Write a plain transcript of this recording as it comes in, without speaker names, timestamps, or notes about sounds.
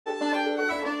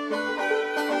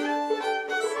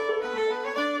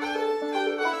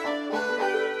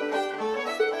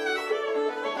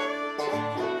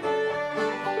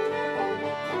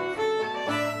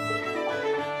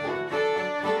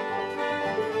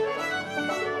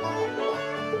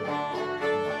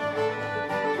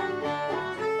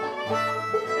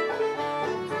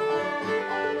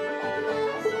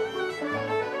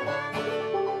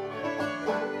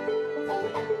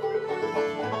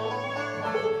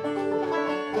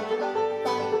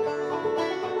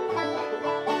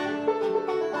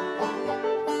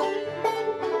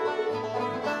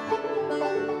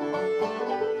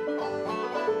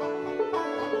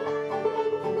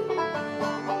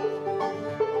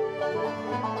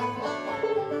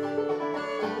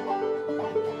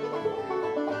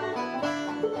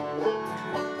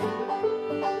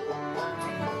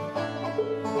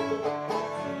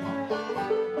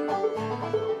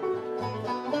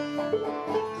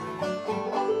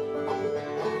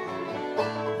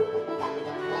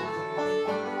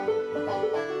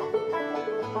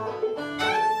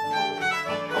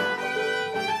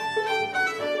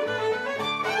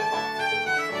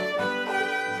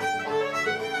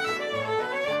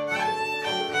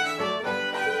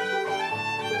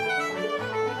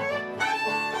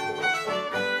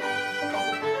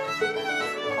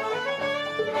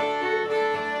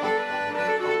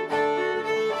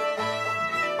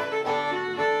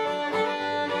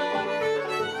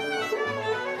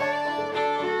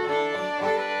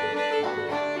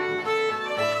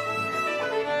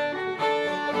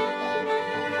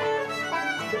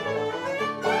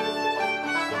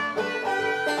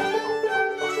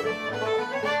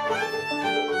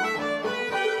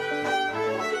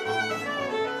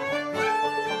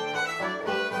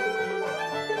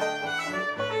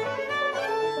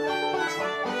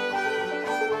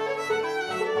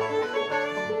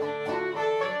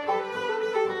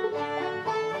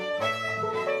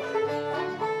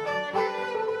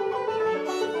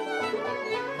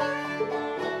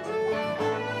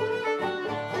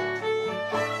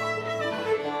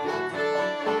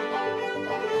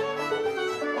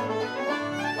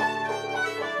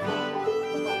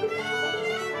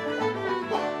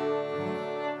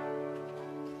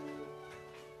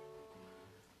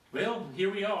here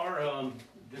we are.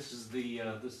 This is the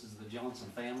Johnson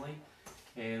family,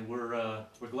 and we're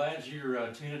glad you're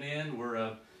tuning in.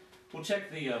 We'll check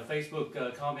the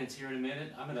Facebook comments here in a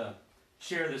minute. I'm gonna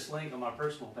share this link on my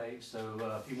personal page, so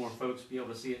a few more folks will be able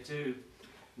to see it too.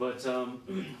 But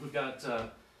we've got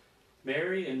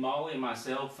Mary and Molly and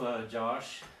myself,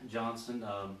 Josh Johnson,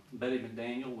 Betty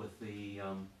McDaniel with the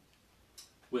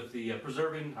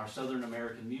Preserving Our Southern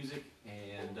American Music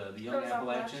and the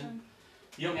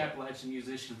Young Appalachian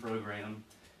Musician program.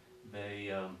 They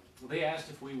asked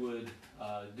if we would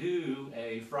do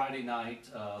a Friday night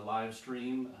live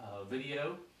stream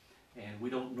video, and we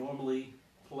don't normally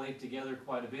play together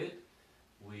quite a bit.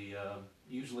 We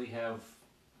usually have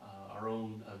our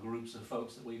own groups of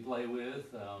folks that we play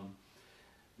with,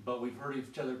 but we've heard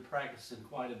each other practicing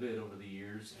quite a bit over the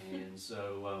years, and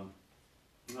so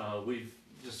we've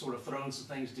just sort of thrown some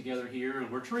things together here, and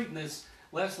we're treating this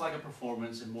less like a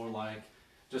performance and more like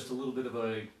just a little bit of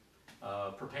a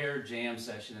prepared jam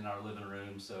session in our living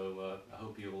room. So I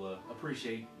hope you'll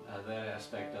appreciate that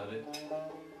aspect of it.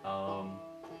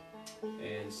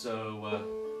 And so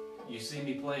you see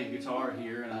me playing guitar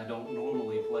here, and I don't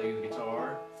normally play the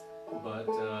guitar, but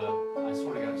I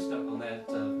sort of got stuck on that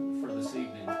for this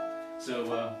evening. So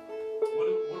what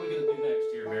are we going to do next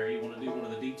here, Mary? You want to do one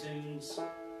of the D tunes?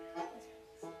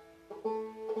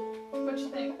 What you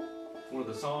think? One of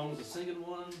the songs, a singing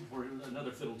one, or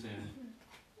another fiddle tune?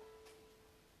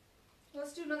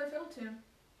 Let's do another fiddle tune.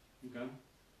 Okay.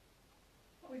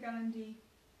 What we got in D?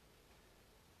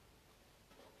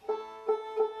 I'm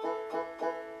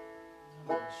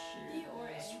gonna share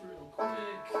this real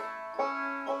quick.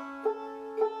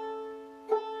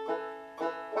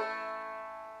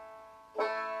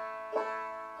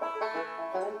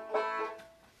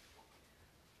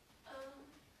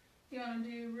 You want to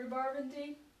do rhubarb in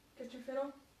D? Get your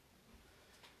fiddle?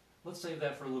 Let's save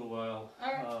that for a little while.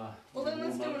 Alright. Well then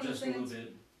let's do one of the just a little things.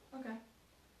 bit. Okay.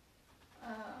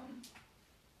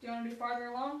 Do you want to do farther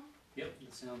along? Yep,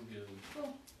 that sounds good.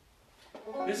 Cool.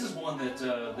 This is one that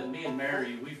me and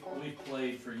Mary we've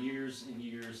played for years and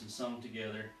years and sung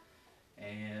together,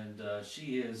 and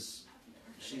she's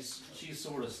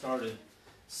sort of started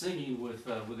singing with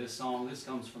this song. This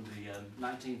comes from the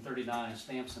 1939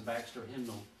 Stamps and Baxter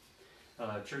Hymnal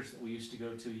church that we used to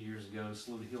go to years ago,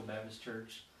 Saluda Hill Baptist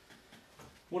Church.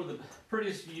 One of the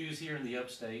prettiest views here in the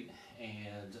upstate,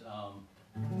 and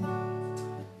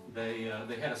they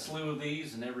had a slew of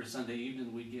these, and every Sunday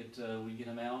evening we get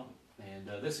them out. And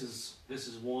this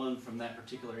is one from that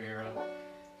particular era.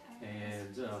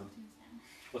 And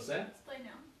what's that? Let's play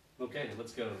now. Okay,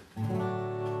 let's go.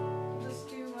 Just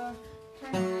do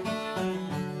turn.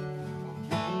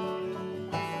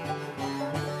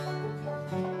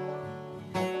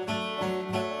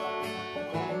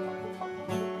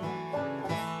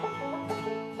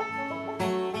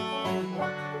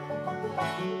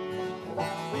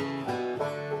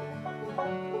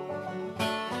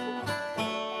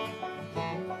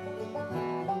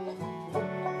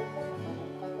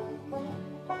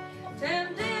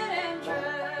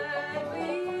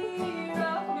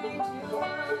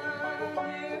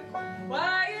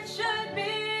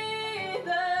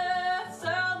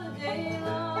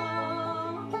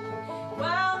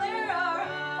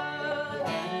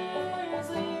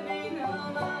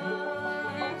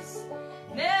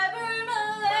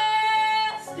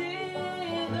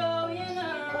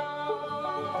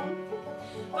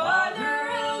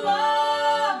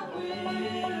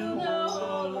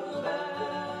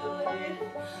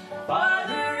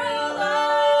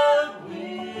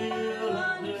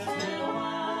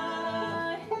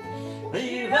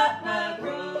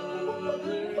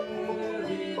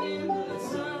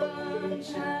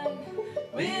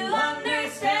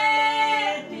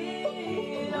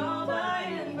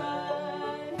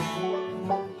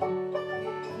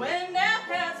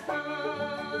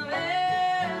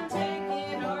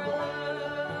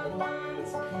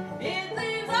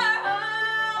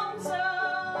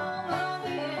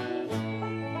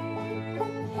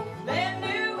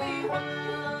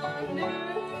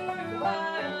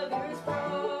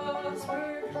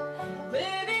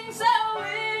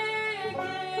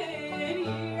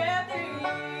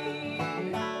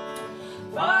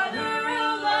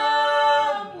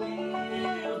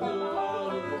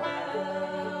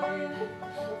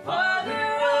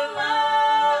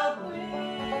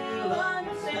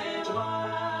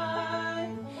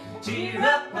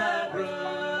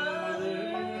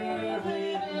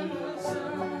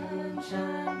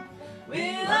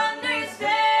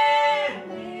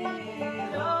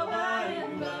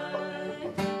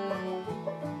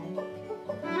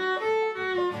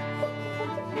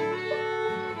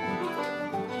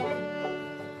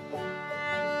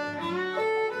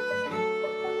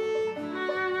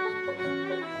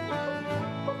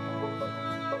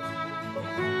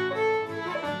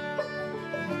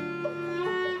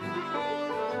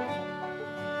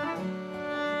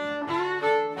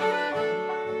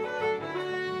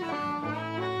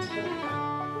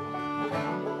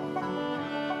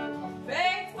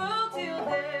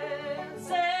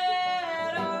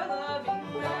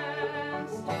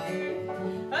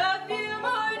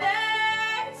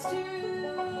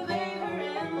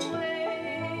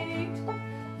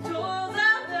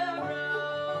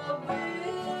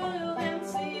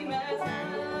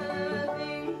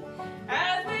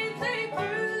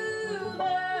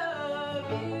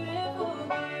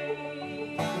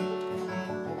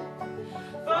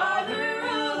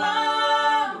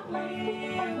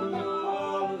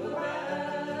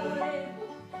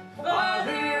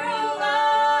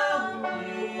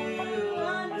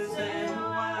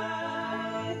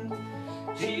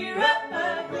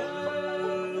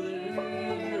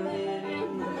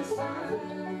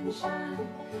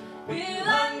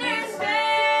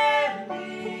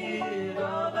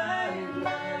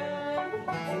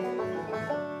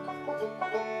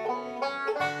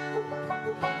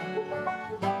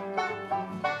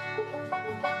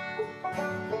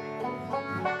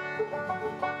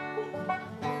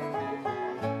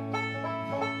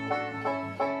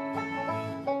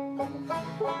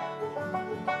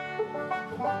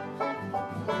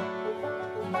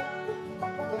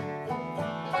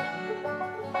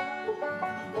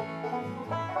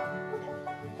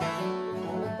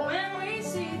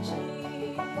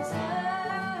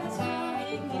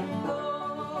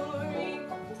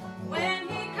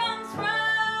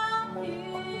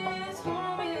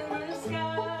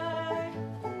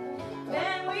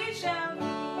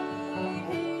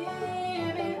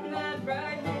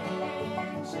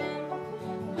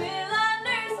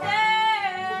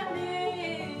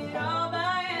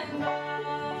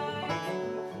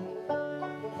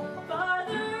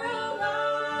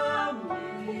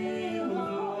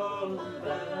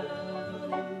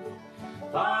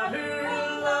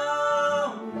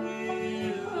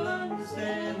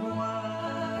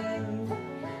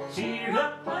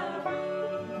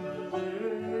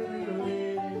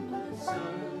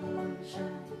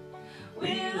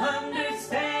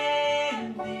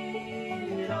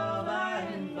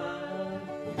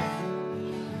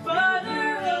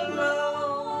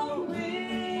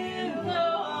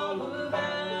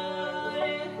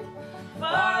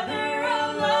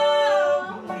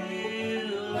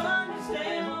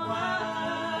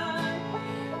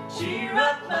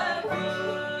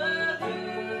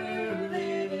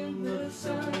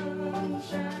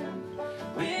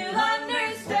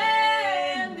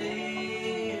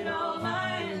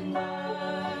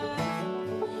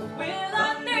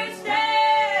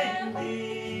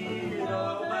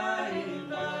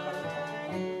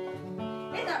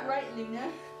 get Luna.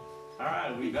 All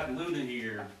right, we've got Luna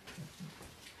here.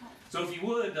 So if you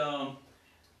would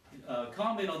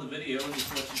comment on the video and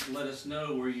just let us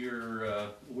know where you're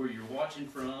watching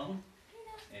from,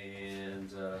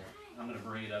 and I'm going to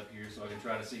bring it up here so I can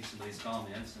try to see some of these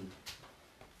comments. And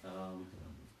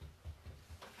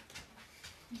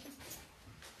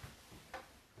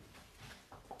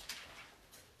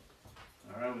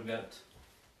all right, we've got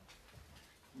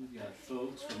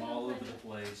folks from all over the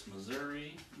place: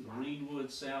 Missouri,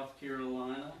 Greenwood, South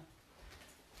Carolina,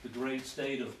 the great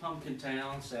state of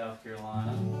Pumpkintown, South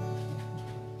Carolina.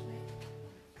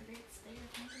 Great state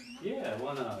of Pumpkintown? Yeah,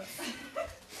 why not?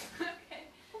 Okay.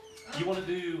 You want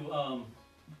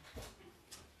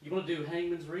to do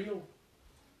Hangman's Reel?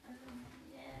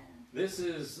 Yeah. This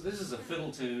is a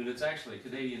fiddle tune. It's actually a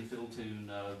Canadian fiddle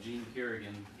tune. Gene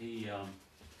Kerrigan, he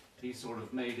sort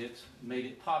of made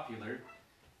it popular,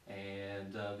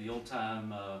 and the old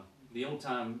time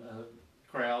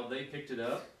crowd, they picked it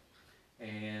up,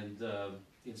 and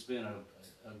it's been a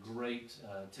great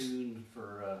tune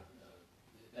for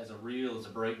as a reel, as a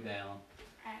breakdown.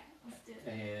 Alright, let's do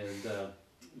it. And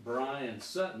Brian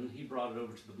Sutton, he brought it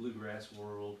over to the bluegrass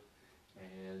world,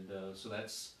 and so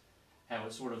that's how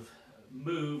it sort of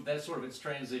moved. That's sort of its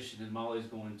transition, and Molly's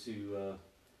going to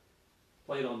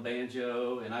play it on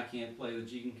banjo, and I can't play the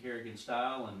Gene Kerrigan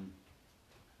style, and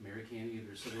Mary can't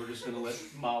either, so we're just going to let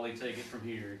Molly take it from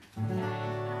here. How many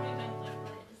times do I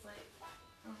play it? Just like,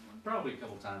 Probably a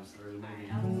couple times through,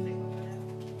 maybe. Alright, I'll just stick with that.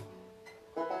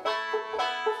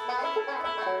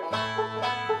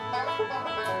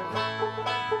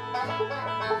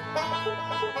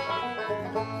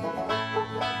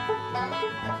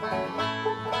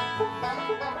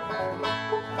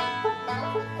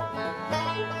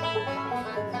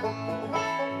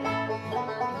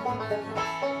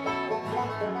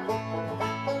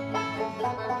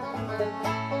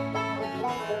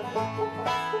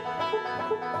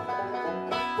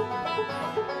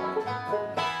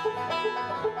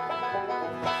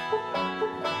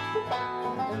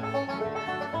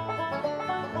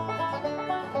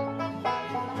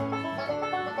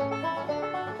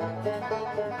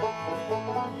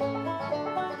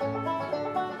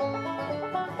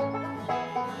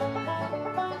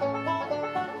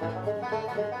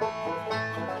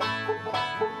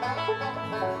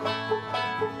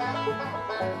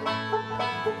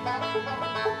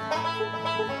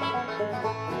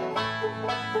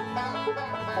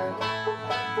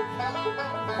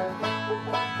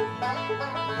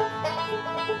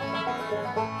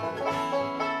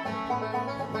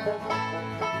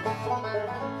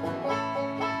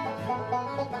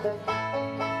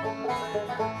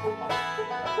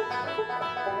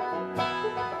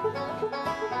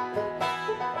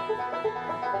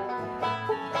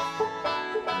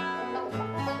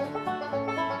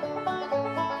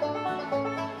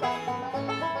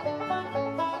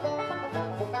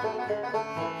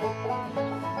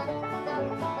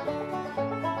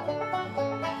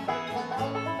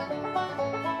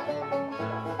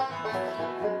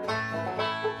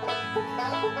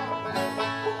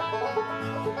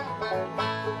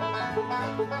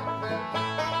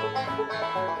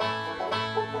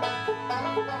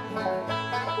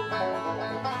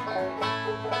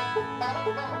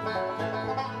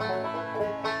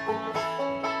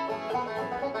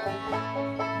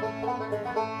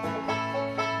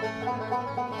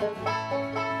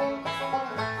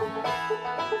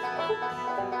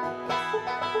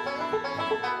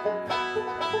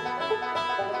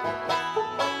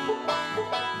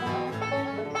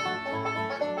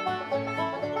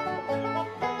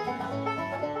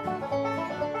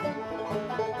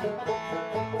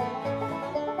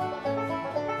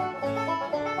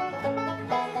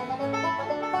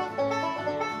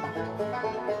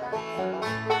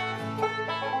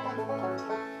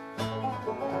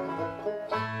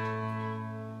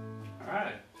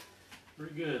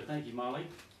 Pretty good, thank you, Molly.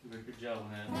 Very good job on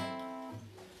that.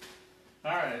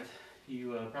 All right,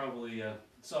 you probably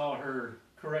saw her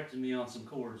correcting me on some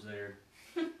chords there.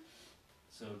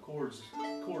 So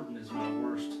chording is my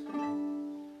worst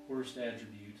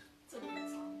attribute. It's a good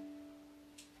song.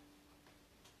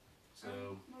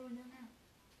 So. What are we doing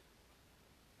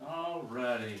now?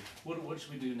 Alrighty, what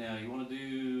should we do now? You want to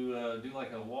do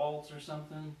like a waltz or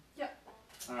something? Yep.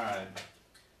 All right,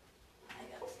 I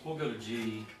got it. we'll go to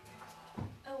G.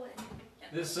 Oh wait.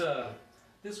 Yep.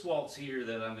 This waltz here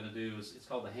that I'm going to do it's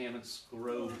called the Hammett's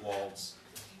Grove Waltz,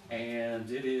 and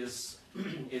it is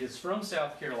from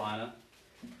South Carolina,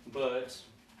 but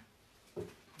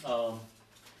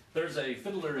there's a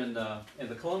fiddler in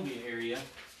the Columbia area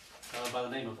by the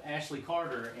name of Ashley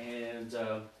Carter, and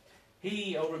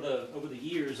he over the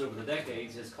years, over the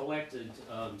decades, has collected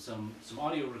some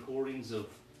audio recordings of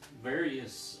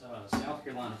various South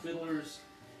Carolina fiddlers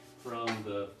from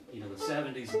the the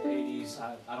 70s and 80s.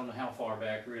 I don't know how far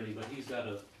back really, but he's got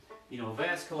a a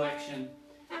vast collection,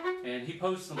 and he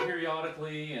posts them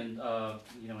periodically, and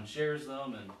and shares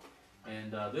them,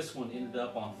 and this one ended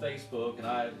up on Facebook, and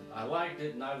I liked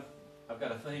it, and I've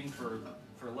got a thing for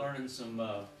learning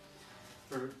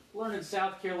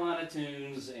South Carolina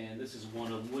tunes, and this is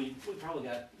one of them. We probably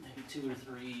got maybe 2 or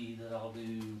 3 that I'll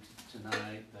do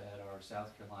tonight that are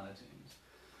South Carolina tunes.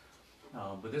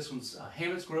 But this one's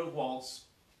Hammett's Grove Waltz.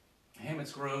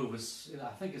 Hammett's Grove is, I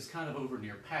think, is kind of over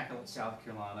near Pacolet, South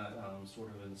Carolina, sort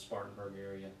of in the Spartanburg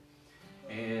area.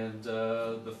 And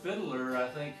the fiddler, I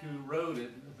think, who wrote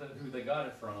it, who they got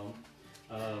it from,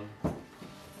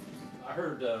 I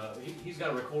heard he's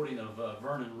got a recording of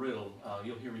Vernon Riddle.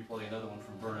 You'll hear me play another one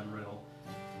from Vernon Riddle.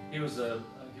 He was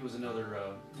another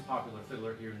popular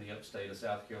fiddler here in the upstate of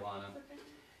South Carolina.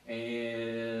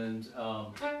 And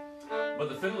but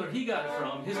the fiddler he got it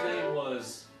from, his name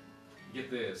was, get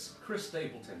this, Chris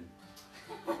Stapleton.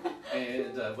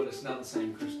 And but it's not the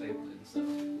same Chris Stapleton. So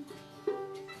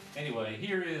anyway,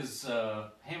 here is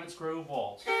Hammett's Grove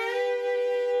Waltz.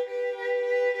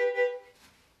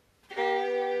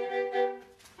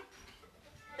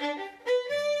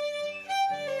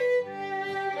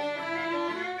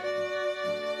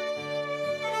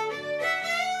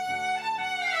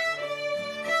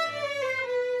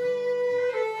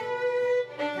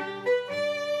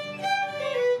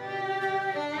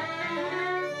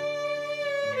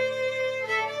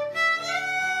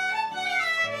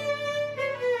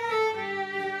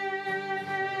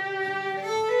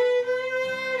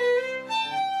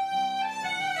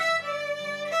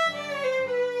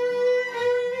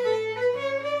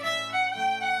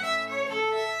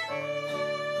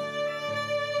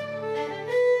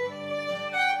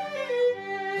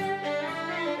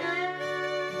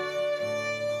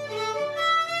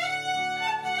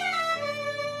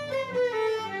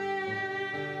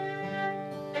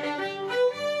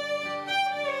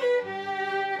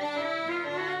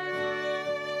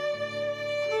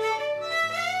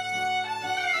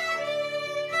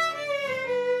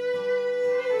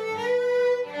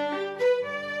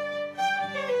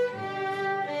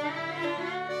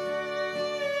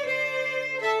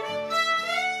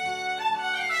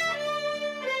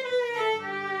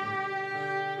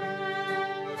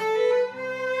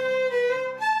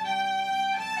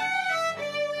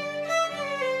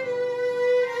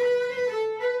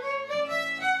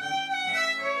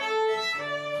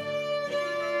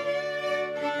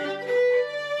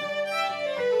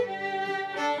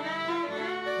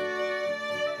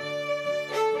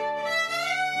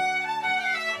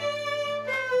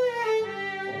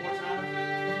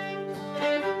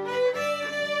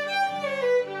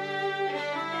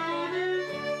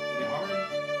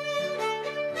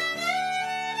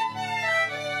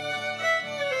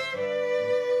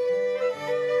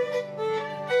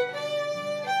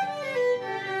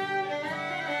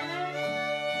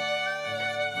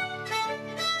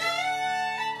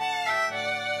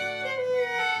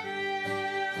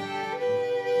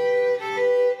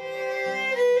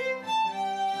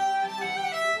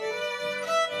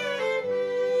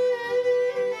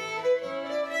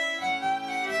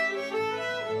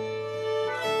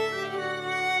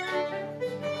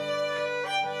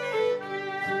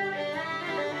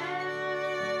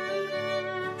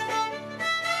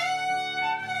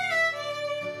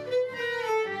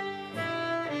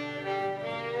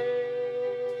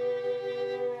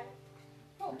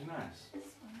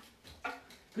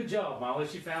 Good job, Molly.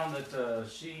 She found that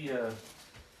she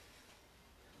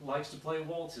likes to play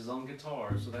waltzes on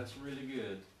guitar, so that's really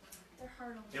good. They're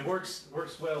hard on It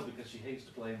works well because she hates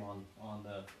to play them on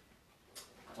the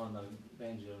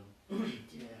banjo.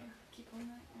 Yeah. Keep on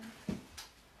that one.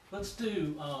 Let's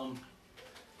do.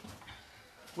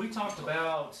 We talked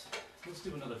about. Let's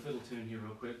do another fiddle tune here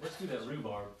real quick. Let's do that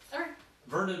rhubarb. Alright.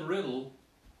 Vernon Riddle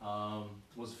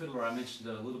was a fiddler I mentioned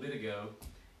a little bit ago,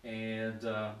 and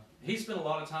he spent a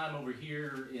lot of time over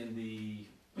here in the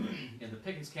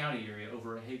Pickens County area,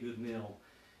 over at Haygood Mill,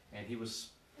 and he was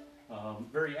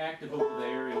very active over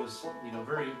there. It was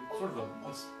very sort of a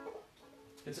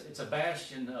it's a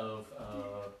bastion of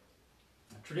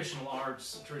traditional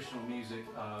arts, traditional music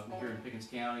here in Pickens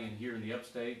County and here in the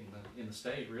upstate and in the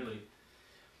state really.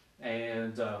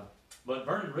 And but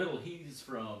Vernon Riddle, he's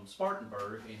from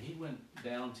Spartanburg, and he went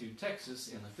down to Texas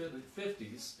in the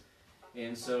 50s.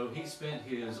 And so he spent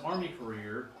his Army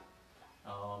career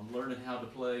learning how to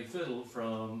play fiddle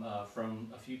from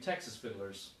a few Texas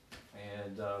fiddlers.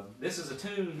 And this is a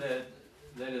tune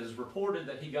that is reported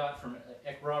that he got from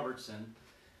Eck Robertson.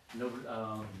 No,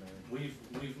 we've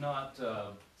not.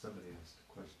 Somebody asked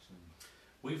a question.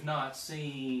 We've not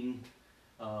seen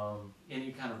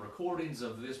any kind of recordings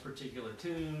of this particular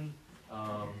tune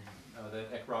that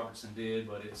Eck Robertson did,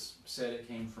 but it's said it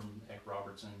came from Eck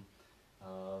Robertson.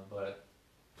 But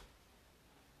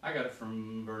I got it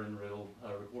from Vernon Riddle,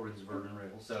 recordings of Vernon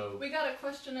Riddle. So We got a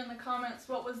question in the comments.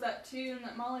 What was that tune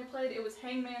that Molly played? It was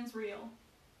Hangman's Reel.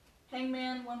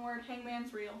 Hangman, one word,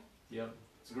 Hangman's Reel. yep,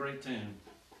 it's a great tune.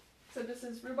 So this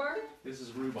is rhubarb? This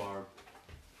is rhubarb.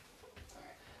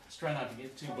 Let's try not to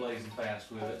get too blazing fast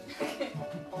with it.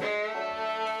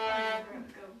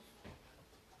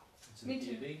 It's Me in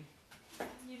too. D.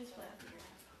 You just play up here.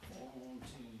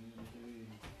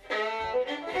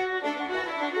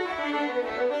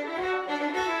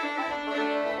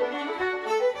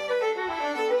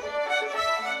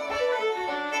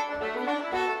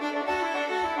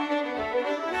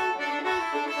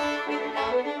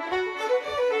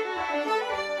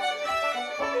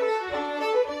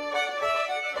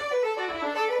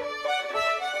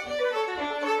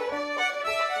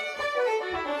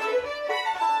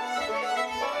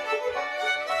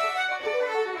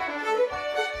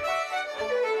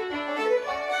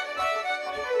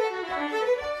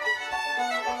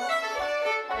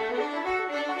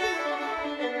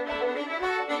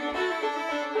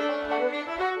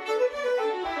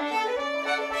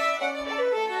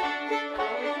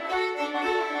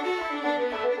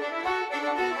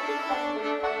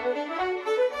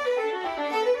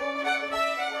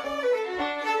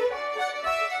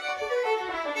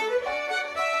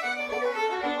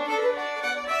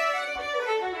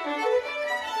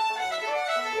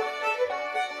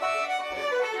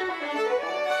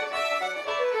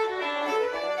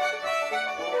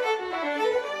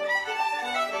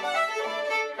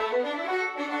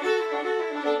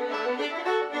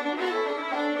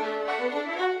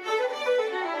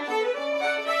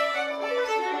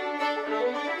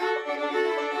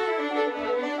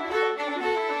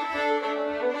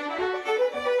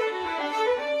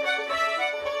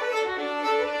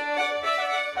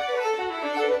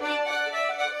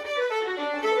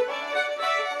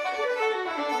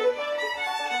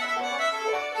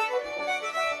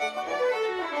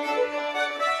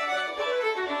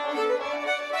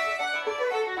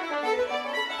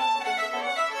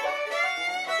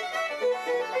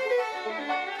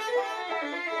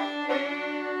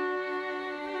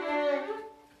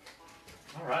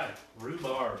 1,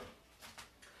 rhubarb.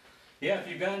 Yeah, if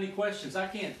you've got any questions, I'm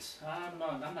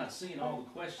not seeing all the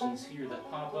questions here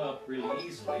that pop up really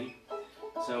easily.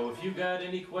 So if you've got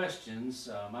any questions,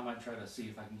 I might try to see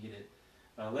if I can get it.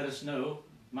 Let us know.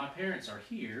 My parents are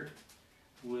here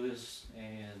with us,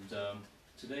 and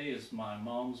today is my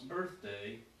mom's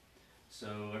birthday.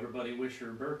 So everybody wish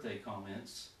her birthday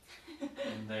comments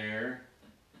in there,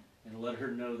 and let her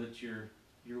know that you're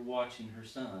watching her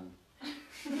son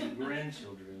and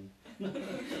grandchildren.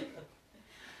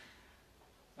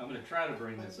 I'm going to try to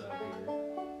bring this up here.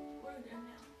 What are we doing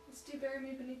now? Let's do Bury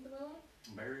Me Beneath the Willow.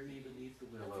 Bury me beneath the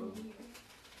willow. That's in here.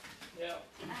 Yeah.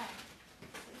 Ah.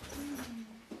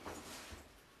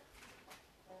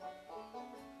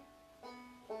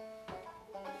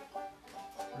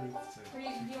 Ruth said Do you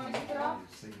she wanna can't kick it hear off? you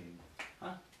singing.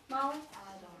 Molly? I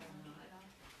don't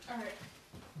know. Alright.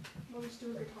 We'll just do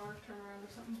a guitar turn around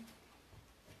or something.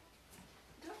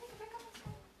 Do I need to pick up this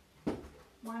one?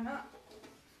 Why not?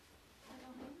 I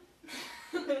don't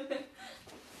know.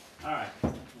 All right.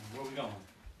 Where are we going?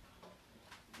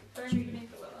 Bury Me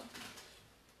Beneath the Willow.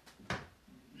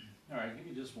 All right. Give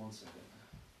me just 1 second.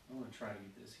 I want to try to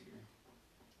get this here.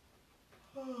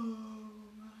 Oh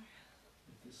my.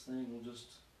 If this thing will just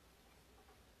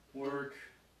work.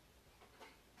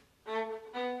 Oh,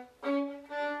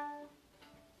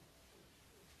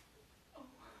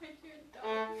 I hear a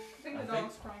dog. I think the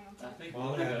dog's crying I outside. think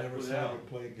Molly, I never saw her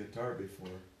play guitar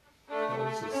before. That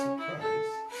was a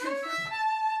surprise.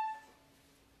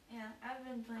 Yeah, I've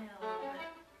been playing a little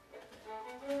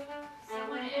bit.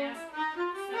 Somebody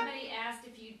asked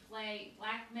if you'd play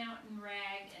Black Mountain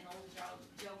Rag and Old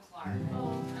Joe Clark.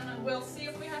 Oh, and we'll see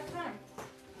if we have time.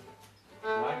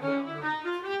 Black Mountain. Rag.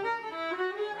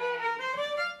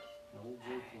 Old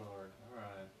Joe Clark. All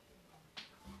right.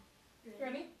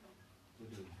 Ready? We'll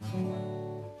do it.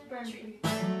 Bury Me Beneath the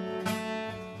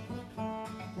Willow.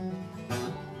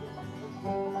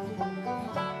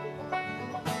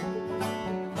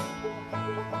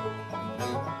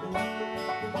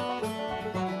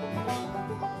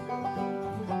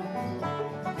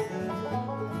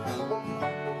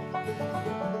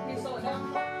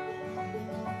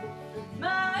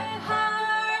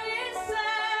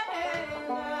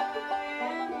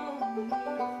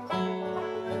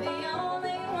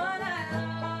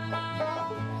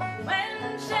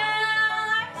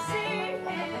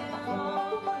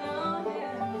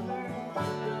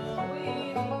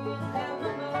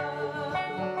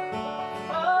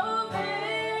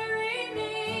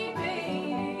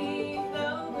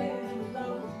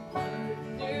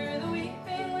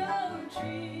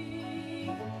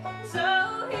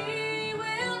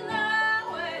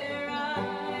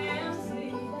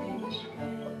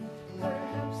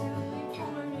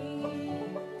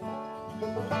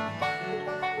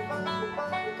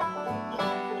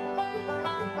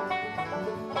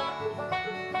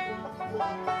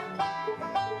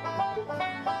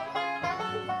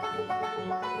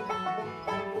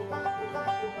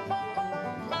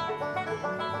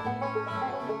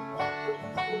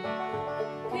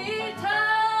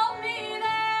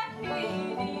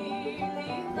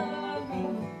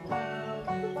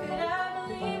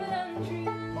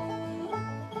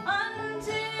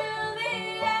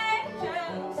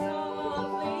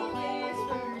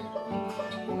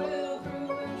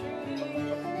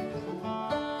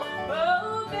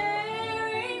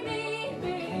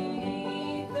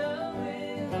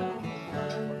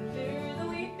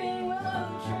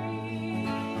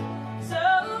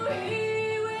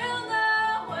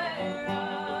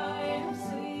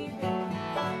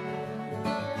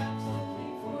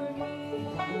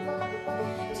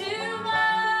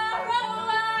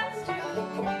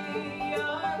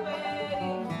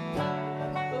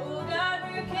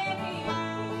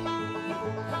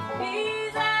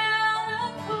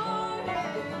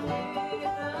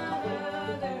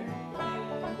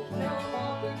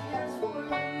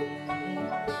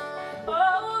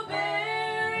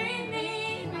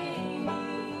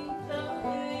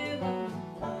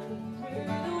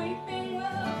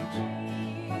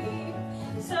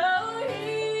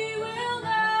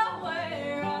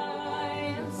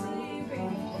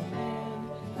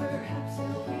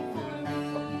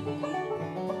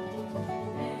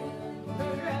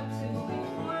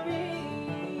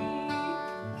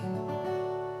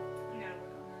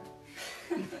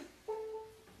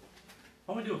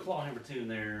 don't we do a claw hammer tune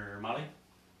there, Molly?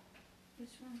 Which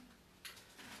one?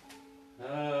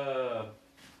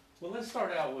 Well, let's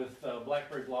start out with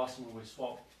Blackberry Blossom, where we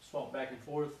swap back and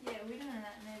forth. Yeah, we done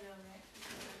that in Naville, right?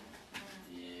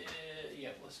 Yeah,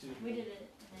 let's do it. We did it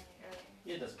in Naville earlier.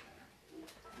 Yeah, it doesn't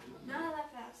matter. Not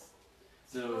that fast.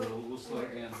 No, we'll slow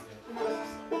it down.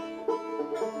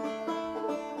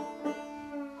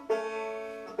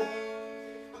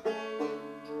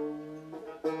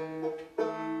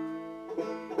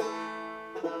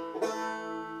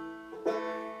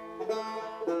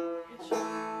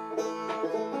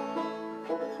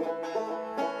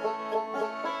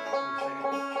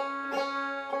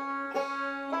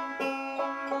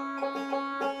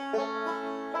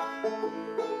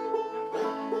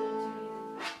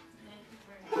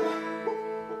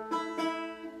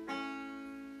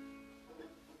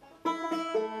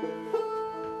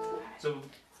 So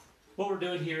what we're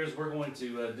doing here is we're going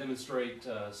to demonstrate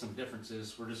some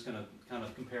differences. We're just going to kind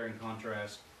of compare and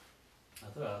contrast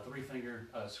a three-finger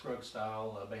scrug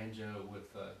style banjo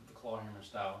with the claw hammer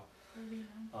style.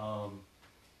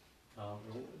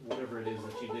 Whatever it is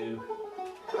that you do.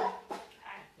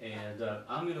 And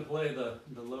I'm going to play the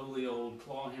lowly old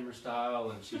claw hammer style,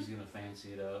 and she's going to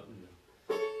fancy it up.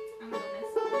 I'm gonna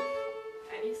miss it.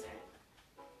 Alright, you start.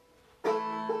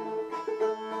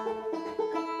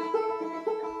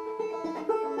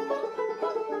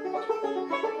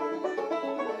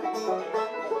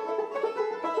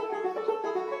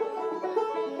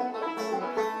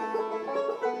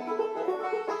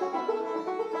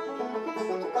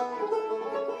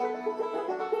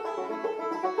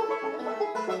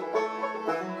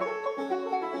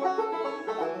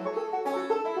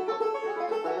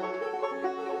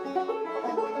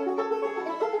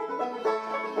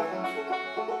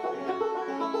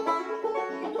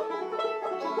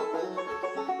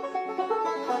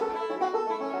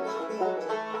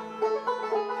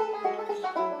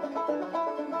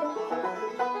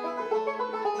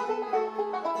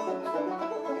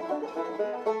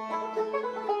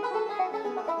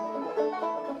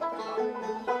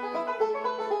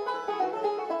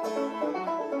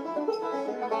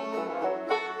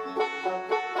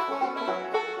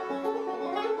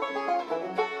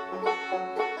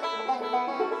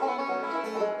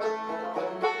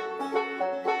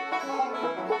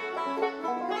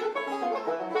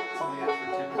 Somebody asked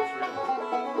for 10 minutes really.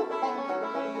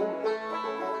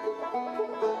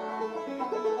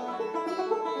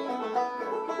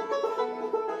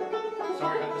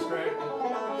 Sorry, got distracted.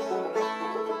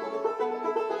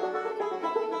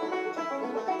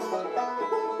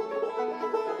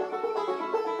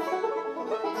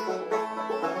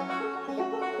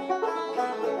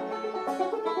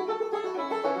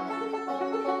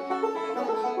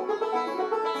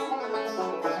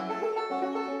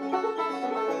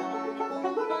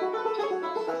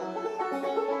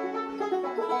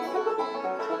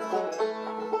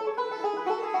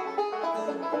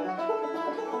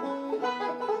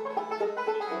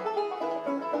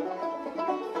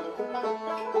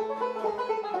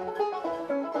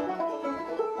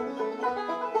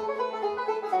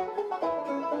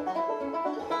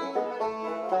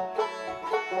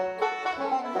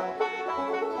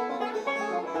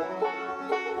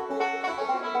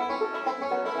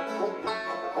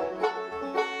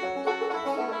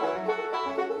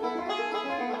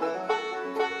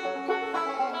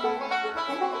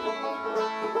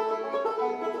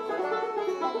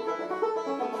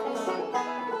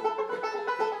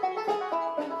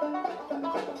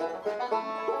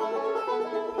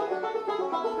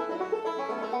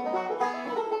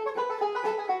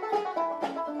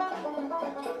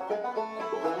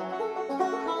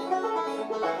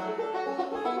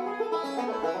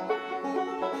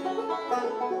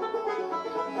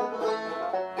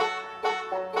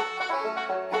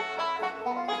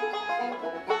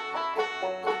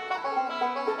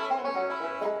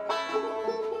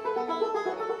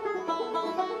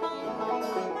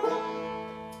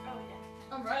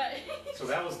 Alright. So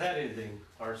that was that ending,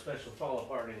 our special fall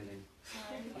apart ending.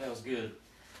 That was good.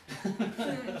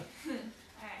 Alright.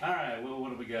 Alright, well,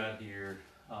 what do we got here?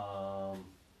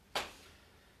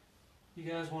 You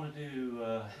guys want to do,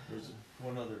 There's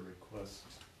one other request.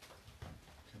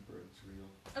 Temperance reel.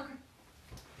 Okay.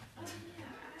 Oh, yeah,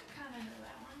 I kinda know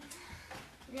that one.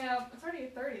 Yeah, it's already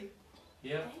 30.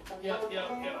 yep.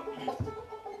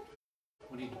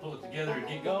 We need to pull it together and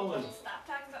get going. Stop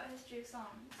talking about history of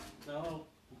songs. No,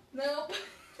 Nope.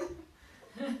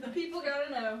 The people gotta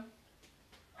know.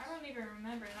 I don't even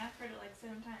remember, and I've heard it like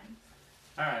 7 times.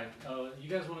 alright, you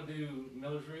guys want to do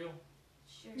Miller's Reel?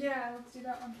 Sure. Yeah, let's do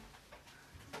that one.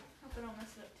 Hope I don't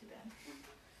mess it up too bad.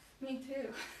 Me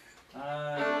too.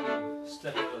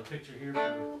 Step up a picture here,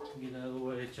 get out of the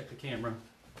way, check the camera.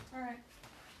 Alright.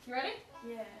 You ready?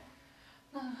 Yeah.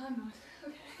 I'm not.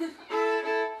 Okay.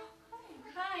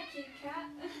 Hi, cute cat.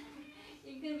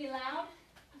 You gonna be loud?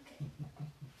 Okay.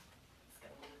 Let's go.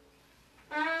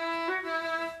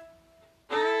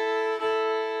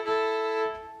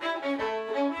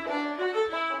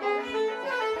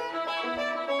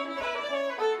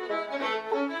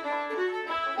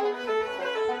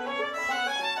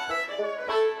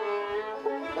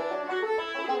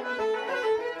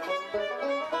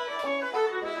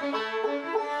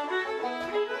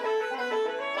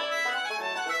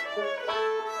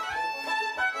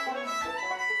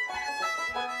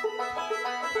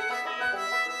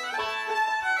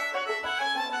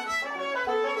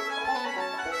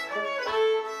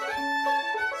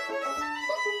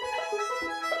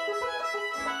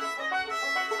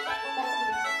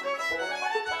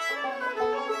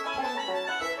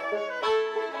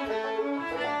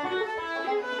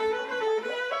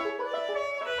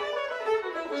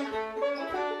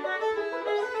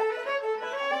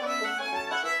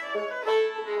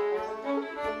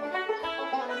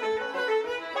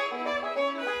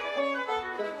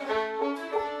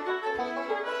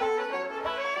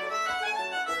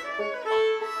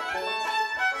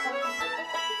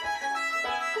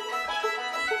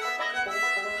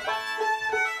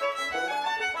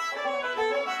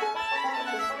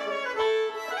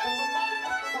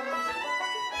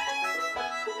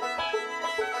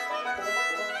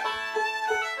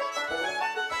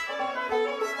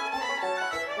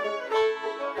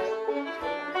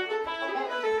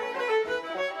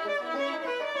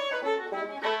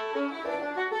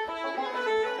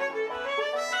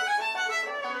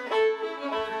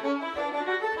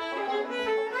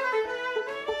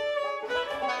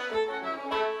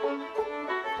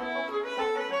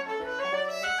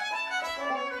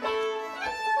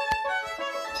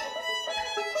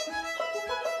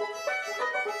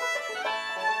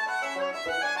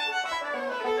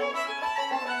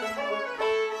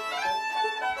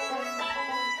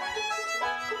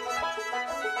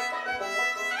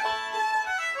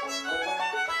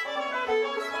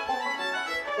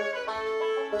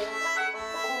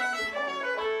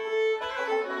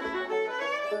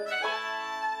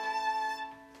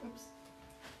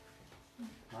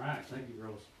 Alright, thank you,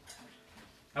 girls.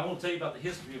 I won't tell you about the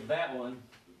history of that one.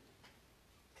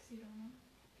 Cause you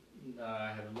don't know. I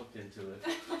haven't looked into it.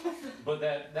 But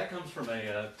that comes from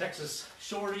a Texas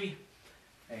shorty,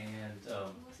 and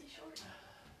Was he short?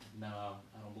 no,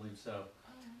 I don't believe so.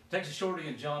 Texas Shorty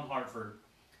and John Hartford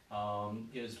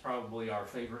is probably our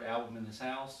favorite album in this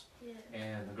house, Yeah.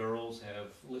 and the girls have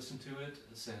listened to it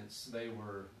since they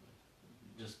were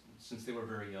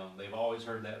very young. They've always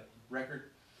heard that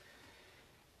record,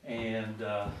 and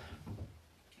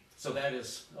so that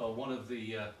is one of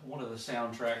the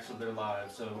soundtracks of their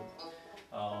lives. So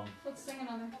Let's sing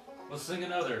another. let's sing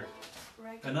another.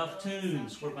 Enough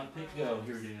tunes. Where'd my pick go?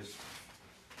 Here it is.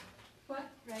 What?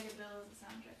 Ragged Bill is the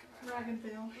soundtrack of our Rag and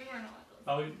Bill. We weren't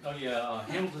allowed to listen. Oh yeah,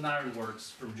 Hamilton Ironworks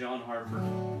from John Hartford.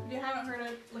 If you haven't heard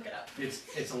it, look it up.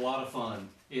 It's a lot of fun.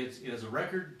 It is a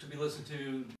record to be listened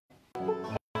to.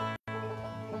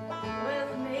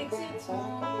 Weather makes it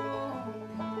warm.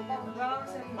 The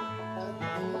rocks and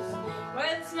mountains.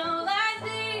 Where the snow lies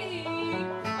deep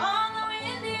on the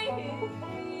windy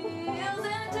hills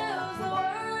and tells the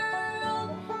world,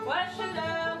 why should I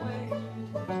wait?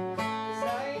 This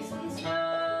ice and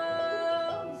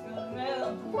snow's gonna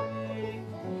melt away.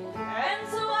 And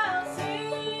so I'll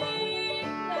sing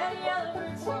that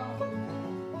yellowbird song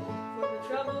for the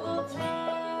troubled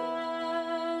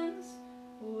times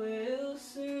will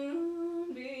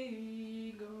soon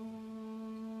be gone.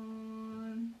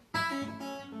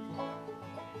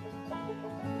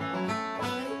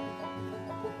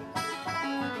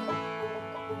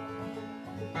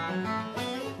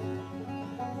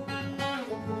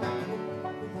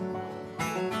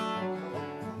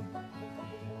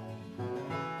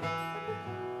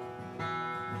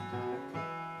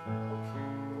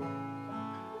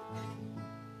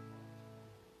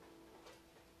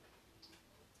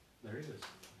 There it is.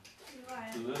 You're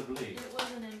right. Lovely. It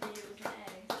wasn't an B, it was an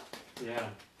A. Yeah,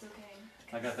 It's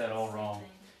okay. I got that all wrong. Same thing.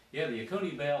 yeah. The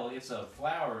Oconee bell. It's a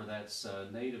flower that's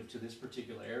native to this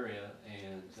particular area,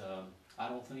 and I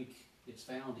don't think it's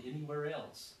found anywhere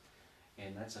else.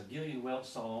 And that's a Gillian Welch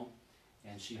song.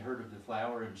 And she heard of the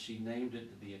flower, and she named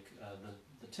it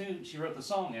the tune. She wrote the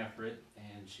song after it,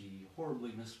 and she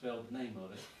horribly misspelled the name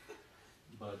of it.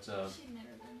 But She'd never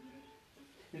been here.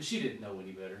 and she didn't know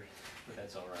any better. But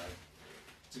that's all right.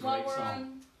 It's a While great we're song.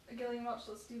 on a Gillian Welch,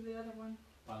 let's do the other one.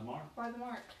 By the Mark. By the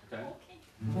Mark. Okay. Okay.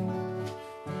 Oh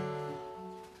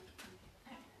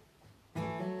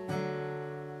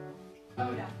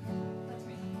yeah, that's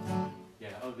me. Yeah,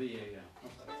 oh, yeah,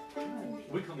 yeah.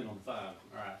 We come in on 5, all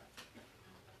right.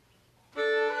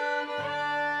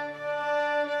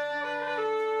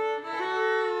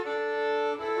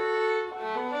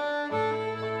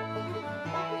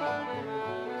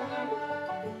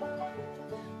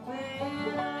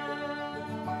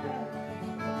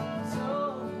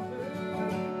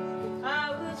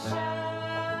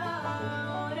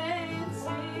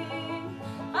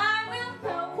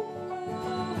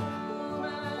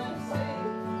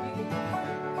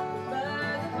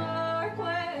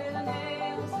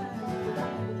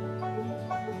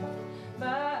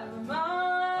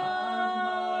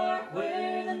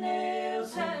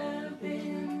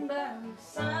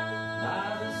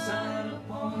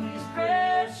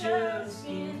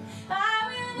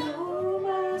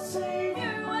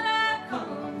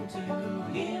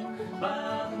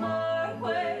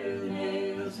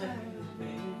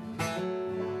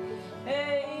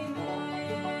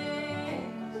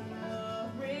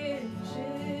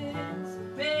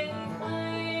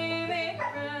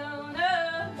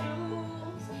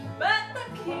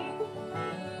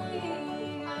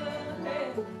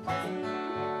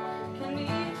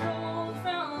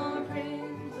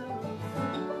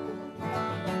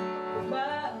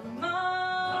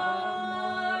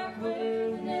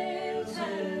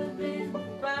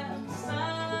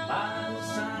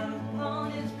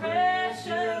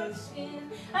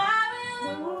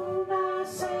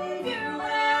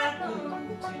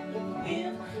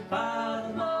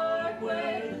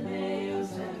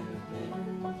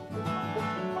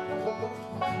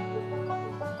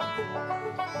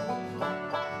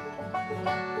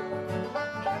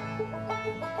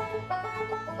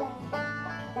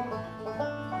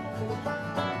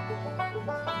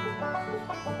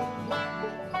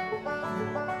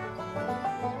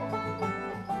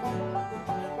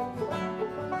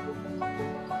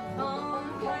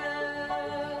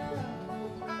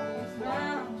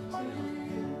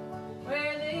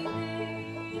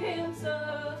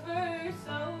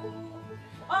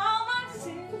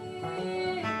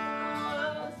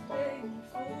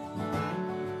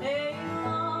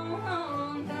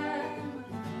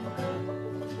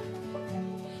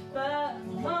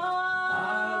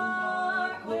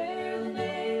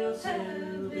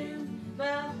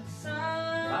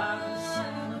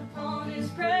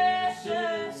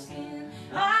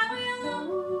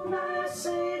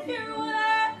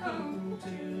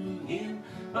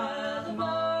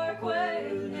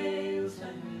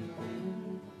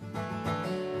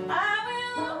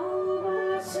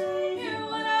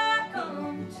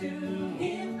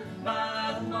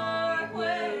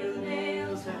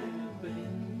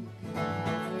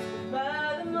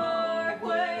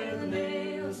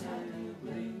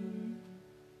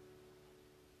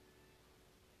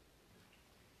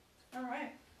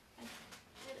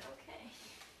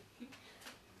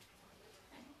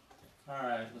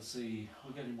 Alright, let's see.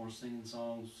 We got any more singing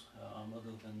songs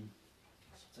other than,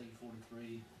 say,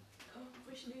 43? Oh,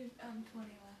 we should do 20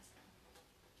 last.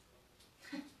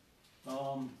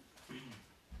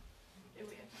 Do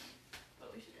we have time?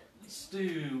 But we should definitely. Let's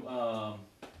do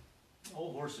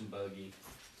Old Horse and Buggy.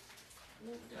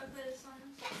 Do I play the song?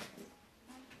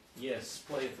 Yes,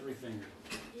 play a 3-finger.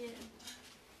 Yeah.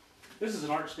 This is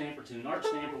an Art Stamper tune. Art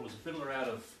Stamper was a fiddler out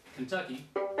of Kentucky.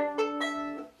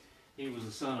 He was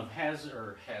the son of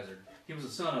Hazard. He was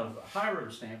the son of Hiram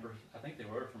Stamper. I think they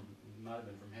were from, might have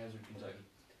been from Hazard, Kentucky.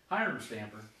 Hiram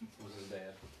Stamper was his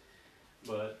dad.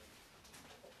 But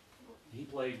he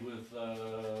played with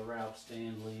Ralph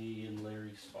Stanley and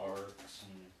Larry Sparks.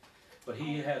 But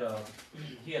he had a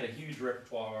huge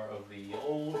repertoire of the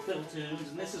old fiddle tunes,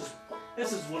 and this is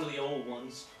one of the old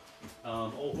ones.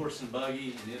 Old Horse and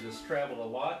Buggy, and it has traveled a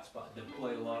lot. It's been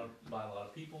played by a lot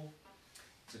of people.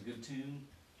 It's a good tune,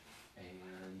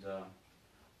 and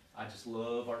I just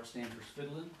love Art Stamper's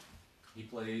fiddling. He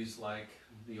plays like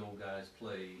the old guys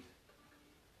played,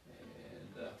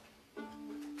 and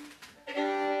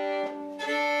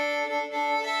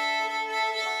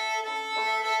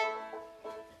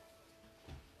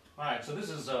all right. So this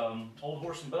is Old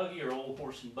Horse and Buggy or Old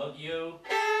Horse and Buggy-O.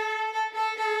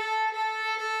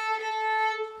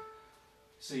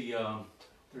 See,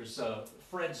 there's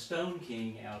Fred Stone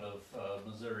King out of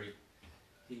Missouri.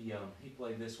 He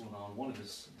played this one on one of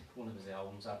his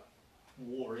albums. I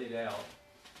wore it out,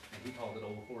 and he called it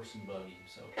Old Horse and Buggy.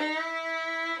 So.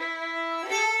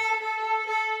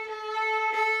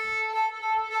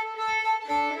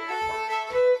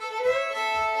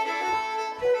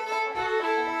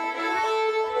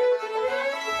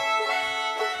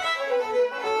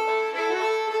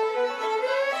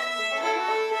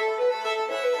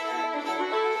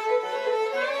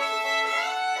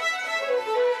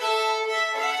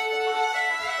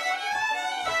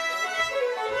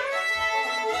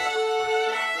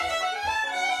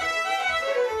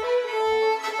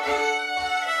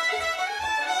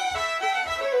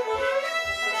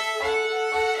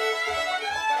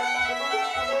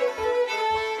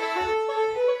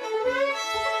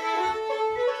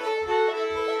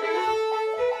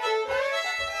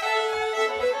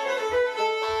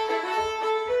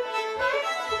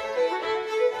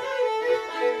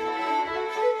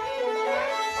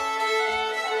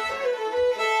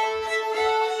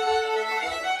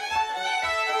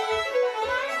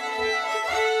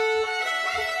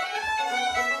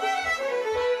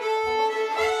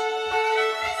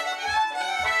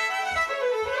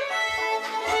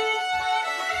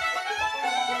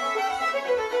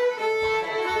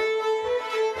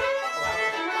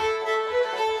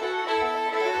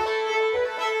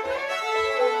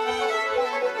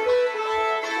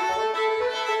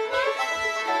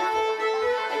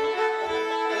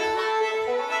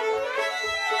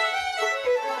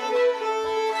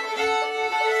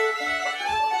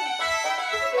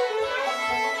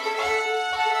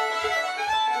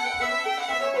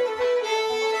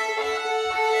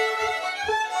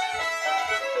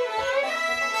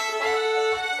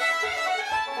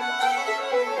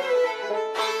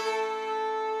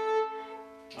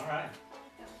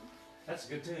 that's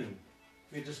a good tune.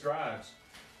 It just drives.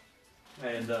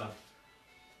 And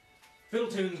fiddle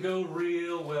tunes go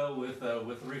real well with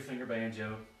three-finger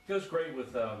banjo. Goes great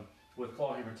with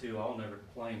clawhammer too. I'll never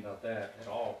complain about that at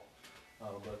all.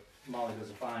 But Molly does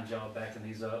a fine job backing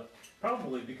these up.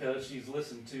 Probably because she's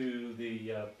listened to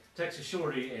the Texas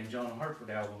Shorty and John Hartford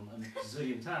album a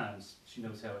zillion times. She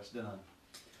knows how it's done.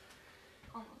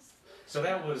 Almost. So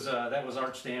that was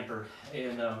Art Stamper.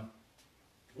 And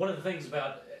one of the things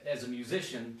about as a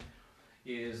musician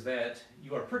is that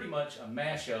you are pretty much a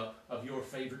mashup of your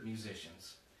favorite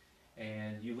musicians.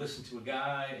 And you listen to a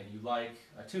guy and you like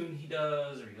a tune he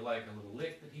does, or you like a little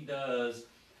lick that he does.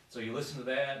 So you listen to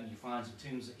that and you find some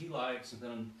tunes that he likes, and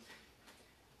then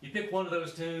you pick one of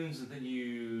those tunes and then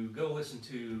you go listen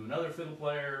to another fiddle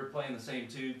player playing the same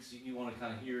tune because you want to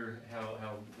kind of hear how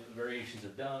the variations are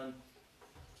done.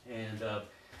 And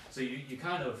so you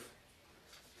kind of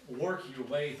work your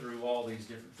way through all these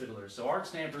different fiddlers. So Art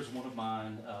Stamper is one of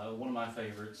mine, one of my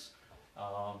favorites.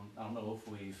 I don't know if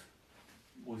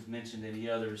we've mentioned any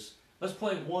others. Let's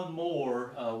play one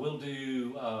more. We'll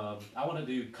do, I want to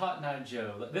do Cotton Eye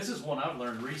Joe. This is one I've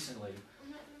learned recently.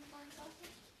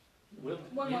 One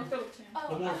more fiddle tune.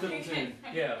 One more fiddle tune.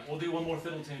 Yeah, we'll do one more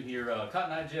fiddle tune here.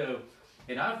 Cotton Eye Joe.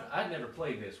 And I'd never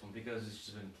played this one because it's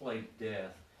just been played to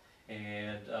death.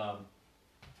 And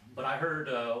but I heard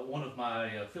one of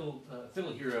my fiddle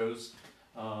heroes,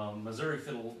 Missouri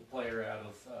fiddle player out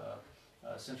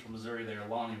of Central Missouri there,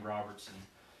 Lonnie Robertson.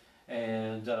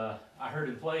 And I heard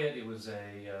him play it. It was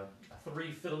a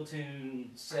 3 fiddle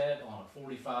tune set on a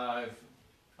 45,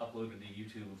 uploaded to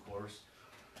YouTube, of course.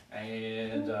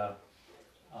 And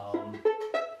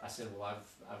I said, well,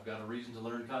 I've got a reason to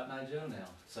learn Cotton Eye Joe now.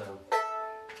 So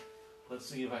let's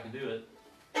see if I can do it.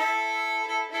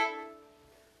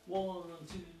 1,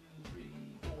 2, 3,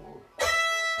 4.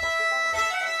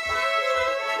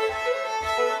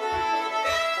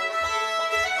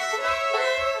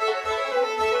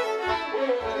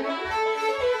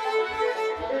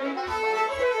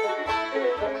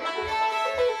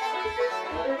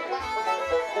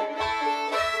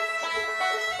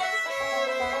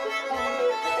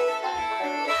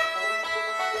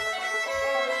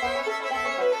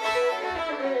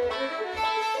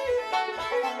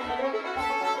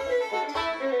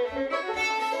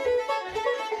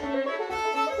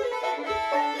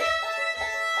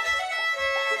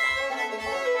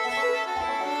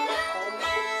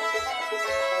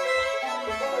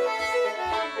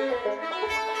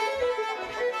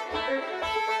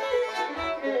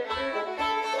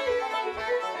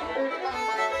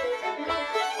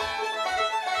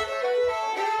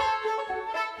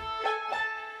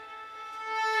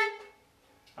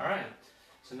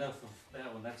 Enough of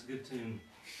that one. That's a good tune.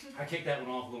 I kicked that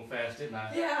one off a little fast, didn't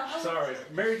I? Yeah. Sorry.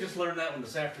 Mary just learned that one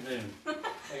this afternoon.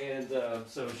 And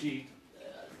so she,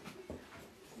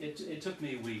 it took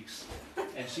me weeks.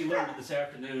 And she learned it this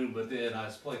afternoon, but then I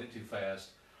just played it too fast.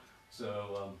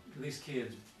 So these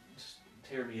kids just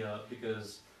tear me up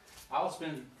because I'll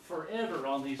spend forever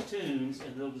on these tunes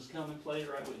and they'll just come and play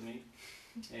right with me.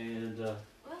 And well,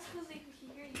 that's because they can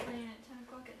hear you playing at 10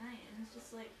 o'clock at night, and it's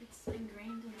just like, it's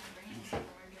ingrained in my brain from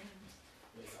our dreams.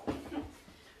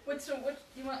 What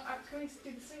you want? Can we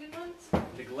do the singing ones?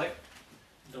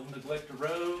 Don't neglect a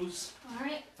rose.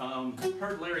 Alright.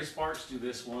 Heard Larry Sparks do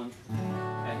this one,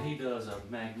 and he does a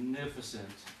magnificent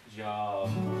job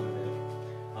with it.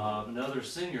 Another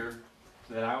singer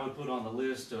that I would put on the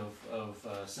list of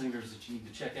singers that you need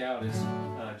to check out is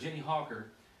Jenny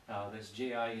Hawker. That's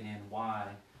Jinny,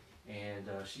 and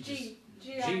she just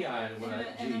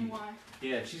G-I-N-N-Y.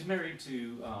 Yeah, she's married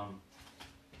to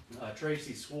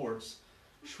Tracy Schwartz.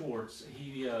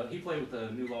 He played with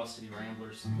the New Lost City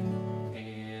Ramblers,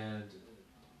 and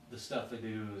the stuff they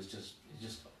do is just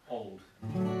old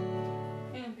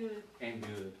and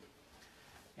good.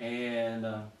 And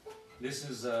this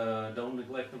is Don't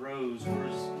Neglect the Rose.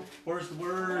 Where's the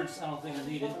words? I don't think I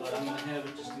need it, but I'm gonna have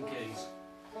it just in case.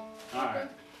 All right.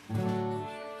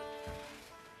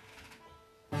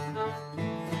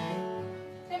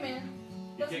 Hey man,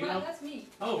 that's me.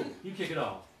 Oh, you kick it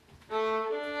off.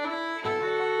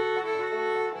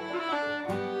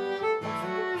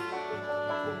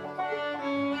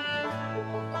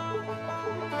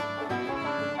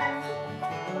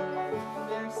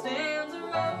 There stands a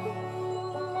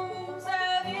rose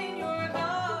out in your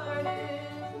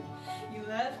garden. You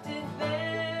left it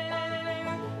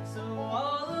there, so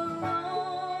all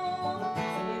alone.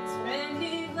 It's been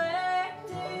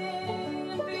neglected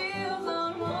and feels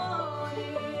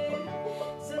unwanted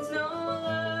since no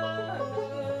love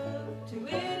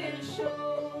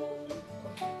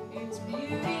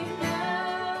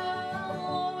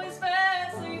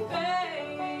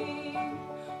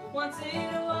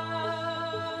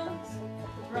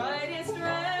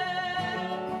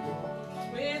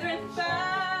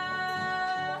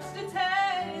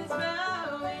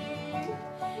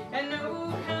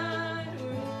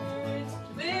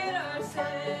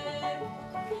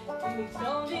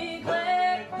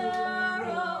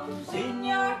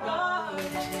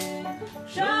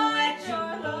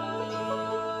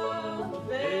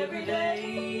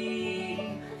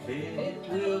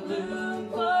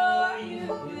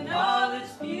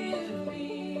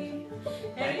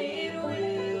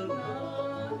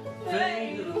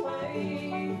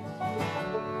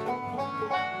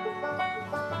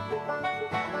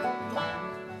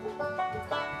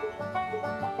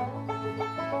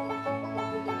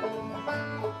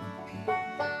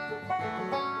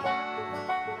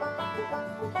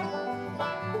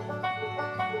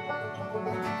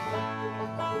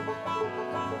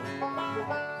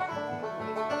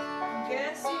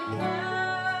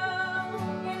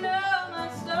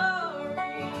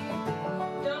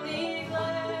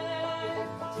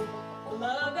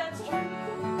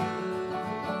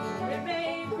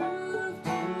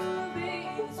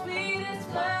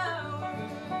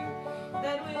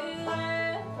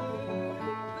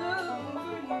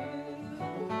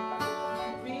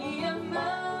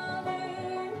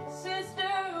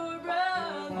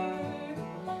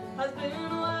husband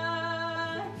and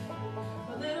wife,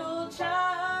 a little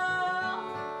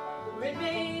child, or it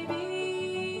may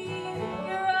be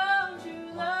your own true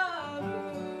lover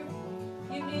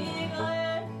you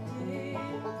neglected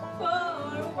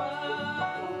for a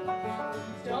while.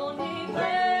 Don't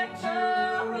neglect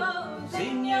the rose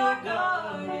in your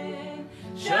garden.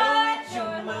 Show it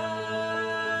your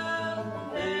love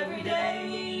every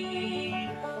day.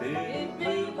 It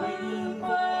will bloom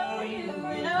for you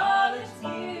in all its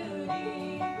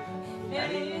beauty,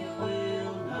 and it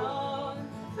will not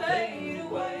fade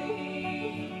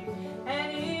away.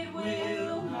 And it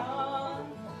will not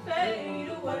fade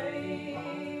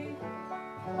away.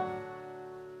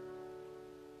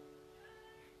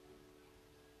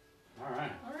 All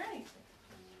right. All right.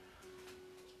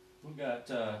 We've got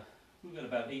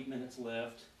about 8 minutes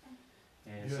left,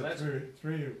 and You so had that's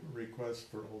three requests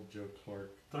for old Joe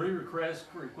Clark. 3 requests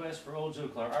for old Joe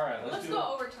Clark. All right, Let's do go it.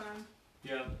 overtime.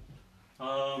 Yeah.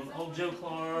 Old Joe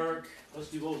Clark. Let's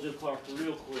do old Joe Clark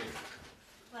real quick.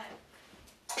 What?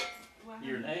 What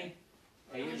You're an A?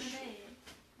 I'm an A-ish?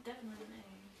 A. Definitely an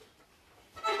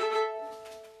A.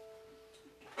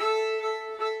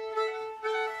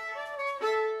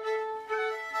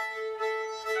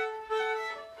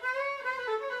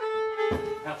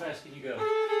 How fast can you go?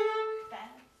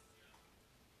 Fast.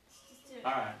 Let's just do it.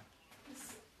 All right.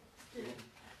 Let's do it.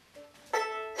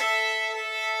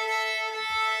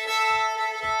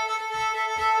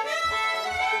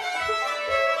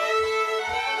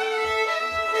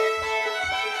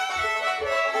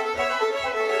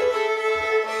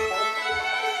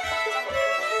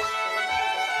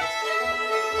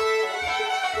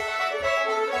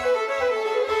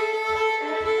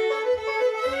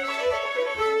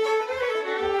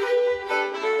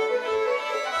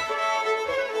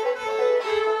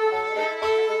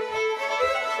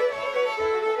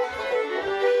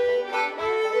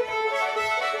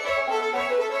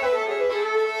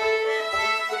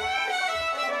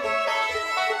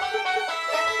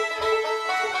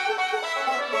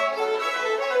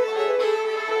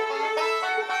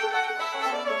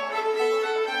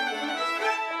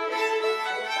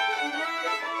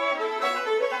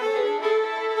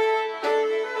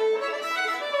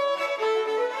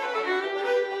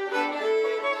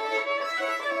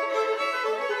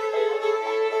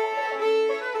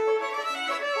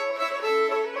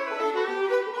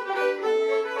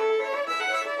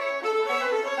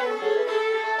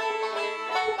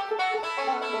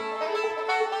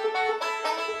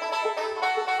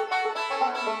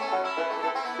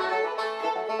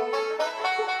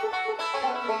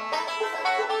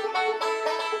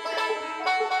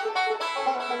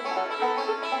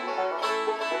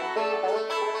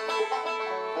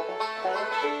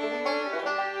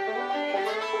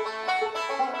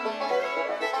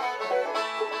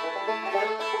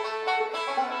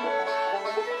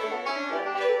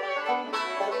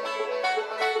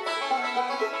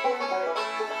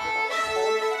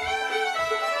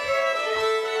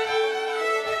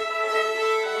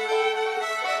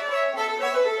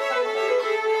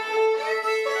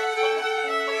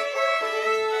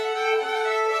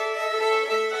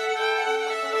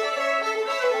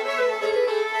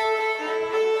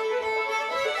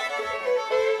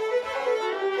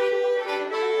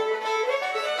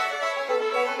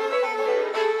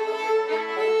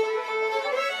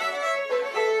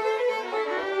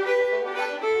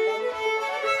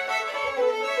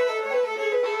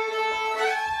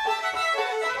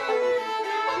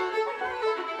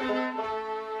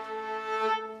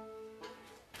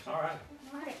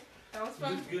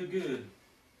 Good.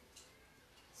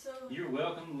 So, You're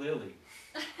welcome, Lily.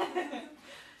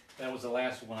 That was the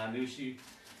last one. I knew she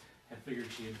had figured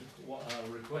she had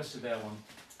requested that one.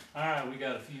 All right, we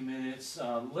got a few minutes.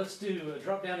 Let's do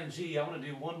drop down in G. I want to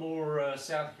do one more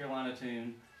South Carolina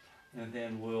tune, and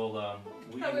then we'll.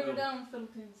 We were done with fiddle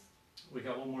tunes. We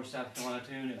got one more South Carolina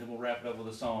tune, and then we'll wrap it up with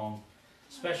a song.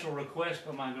 Special request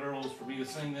by my girls for me to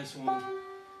sing this one.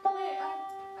 Hey, I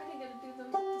didn't get to do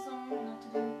the song I wanted to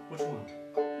do. Which one?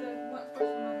 The first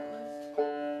one on that list.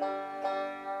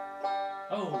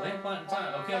 Oh, Lamplight in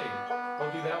Time. Okay,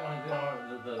 we'll do that one and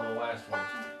then the last one.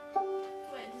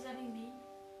 wait, does that mean B?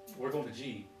 We're going to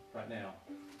G right now.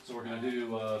 So we're going to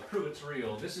do Pruitt's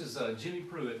Reel. This is Jimmy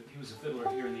Pruitt. He was a fiddler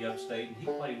here in the upstate, and he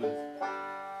played with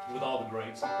all the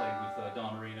greats. He played with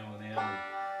Don Reno and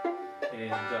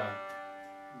them.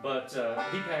 But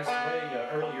he passed away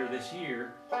earlier this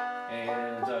year,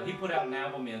 and he put out an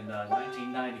album in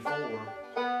 1994.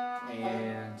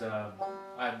 And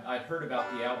I'd heard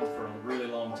about the album for a really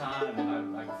long time,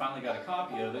 and I finally got a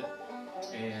copy of it.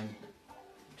 And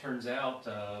it turns out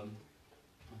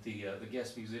the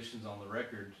guest musicians on the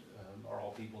record are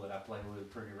all people that I play with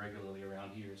pretty regularly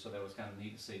around here, so that was kind of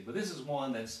neat to see. But this is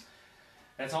one that's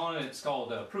on it. It's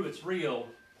called Pruitt's Reel.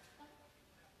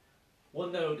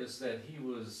 One note is that he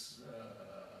was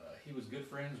good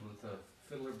friends with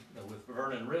fiddler with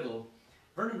Vernon Riddle.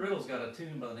 Vernon Riddle's got a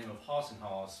tune by the name of Hoss and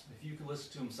Hoss. If you can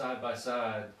listen to them side by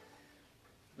side,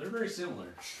 they're very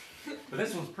similar. But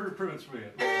this one's Pruitt's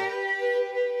Reel.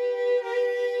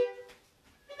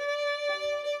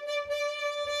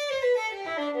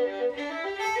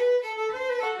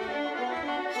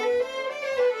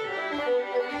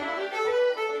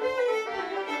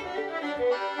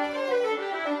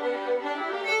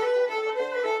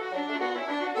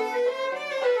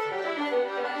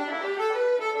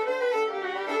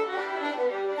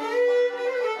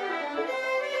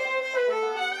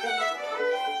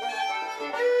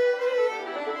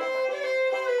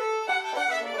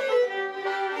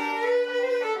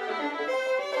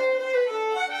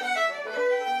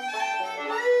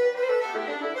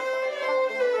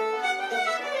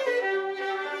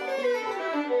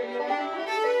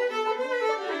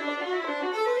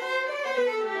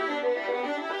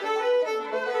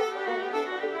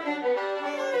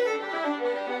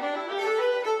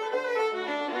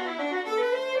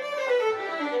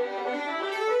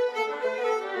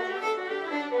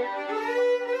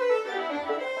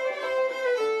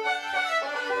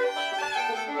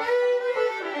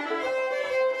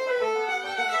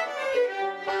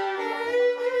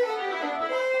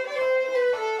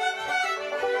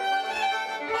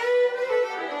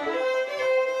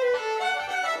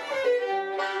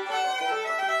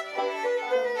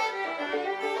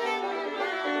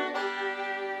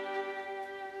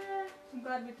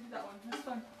 Glad we did that one. That's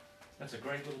fun. That's a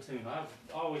great little tune. I've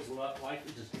always liked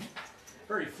it. Just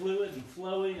very fluid and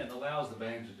flowy, and allows the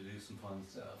banjo to do some fun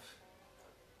stuff.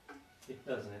 It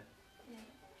doesn't it? Yeah.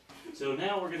 So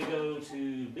now we're going to go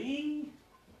to B.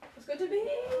 Let's go to B.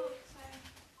 Oh, sorry.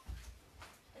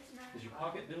 It's not. Is your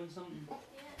pocket doing something?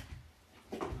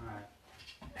 Yeah. All right.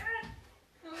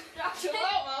 Dropped it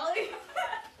out, Molly.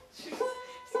 She's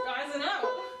spazzing out.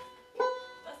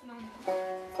 That's normal.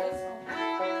 That's all.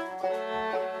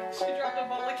 She dropped a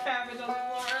bowl of cabbage on the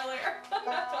floor earlier.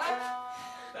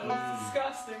 That was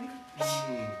disgusting.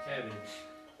 Cabbage.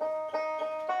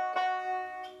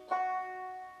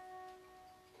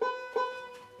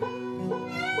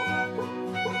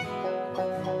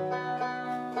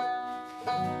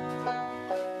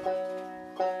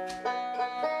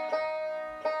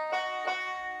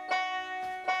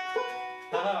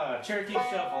 Cherokee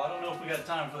Shuffle. I don't know if we got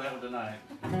time for that one tonight.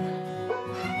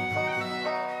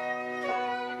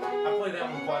 I play that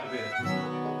one quite a bit.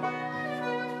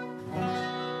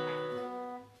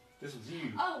 This one's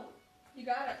you. Oh, you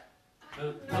got it.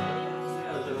 Alright.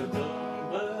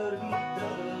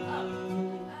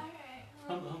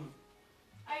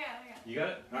 I got it. You got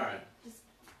it? Alright. Just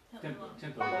help me along.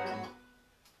 Tempo there.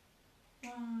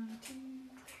 1, 2, 1.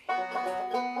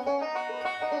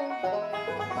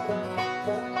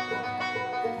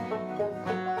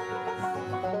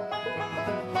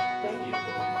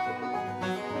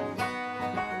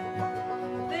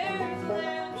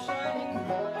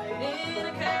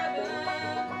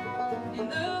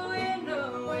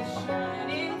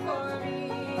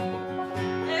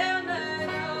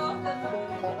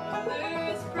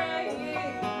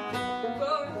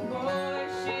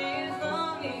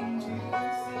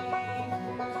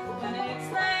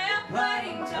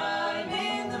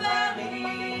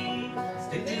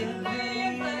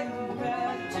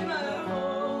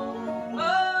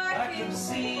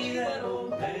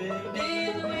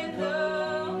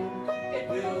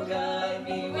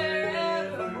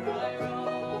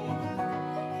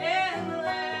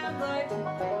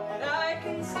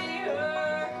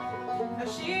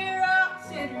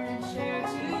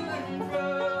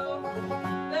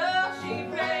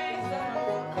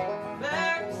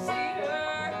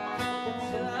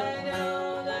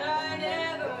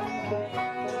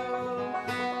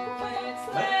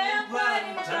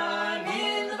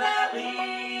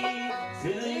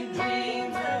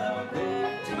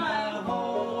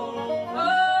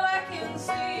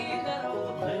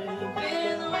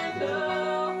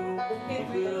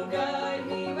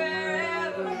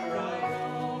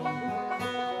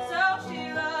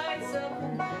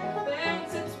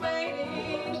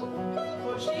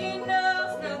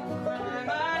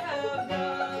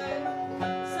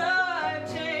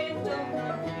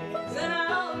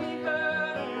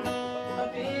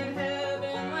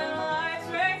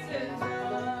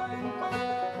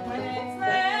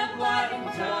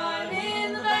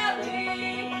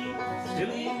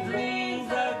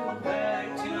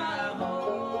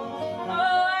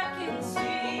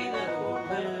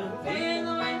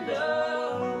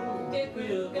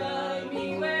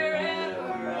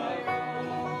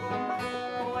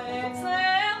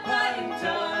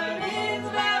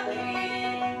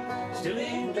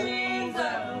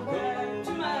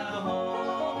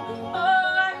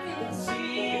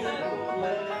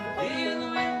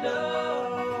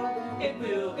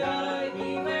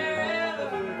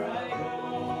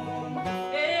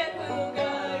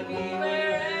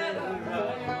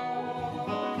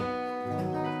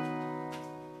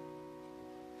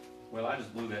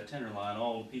 just blew that tenor line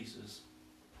all to pieces.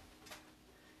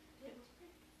 It was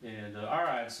pretty. And all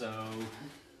right, so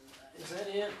is that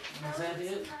it? Is that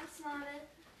it? That's not it.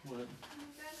 What? I've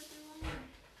got to do one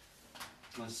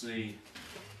more. Let's see.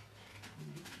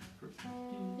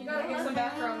 You gotta hear some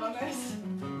background noise.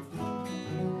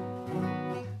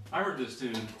 I heard this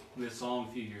song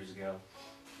a few years ago.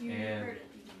 You And heard it,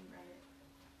 you didn't write it.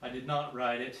 I did not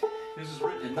write it. This was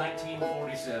written in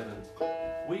 1947.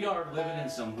 We are living in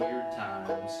some weird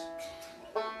times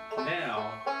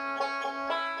now,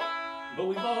 but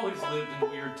we've always lived in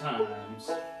weird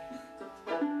times.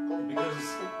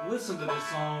 Because listen to this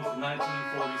song from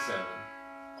 1947,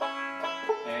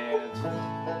 and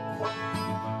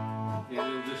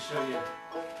it'll just show you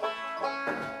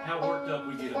how worked up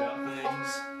we get about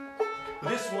things.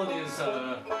 This one is,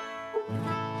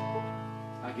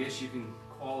 I guess you can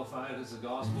qualify it as a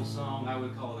gospel song. I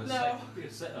would call it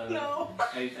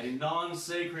a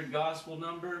non-sacred gospel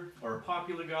number, or a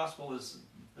popular gospel.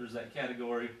 There's that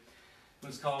category.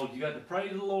 It's called "You Got to Pray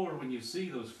to the Lord When You See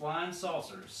Those Flying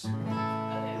Saucers." Okay,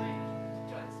 wait.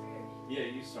 Do I start? Yeah,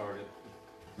 you started.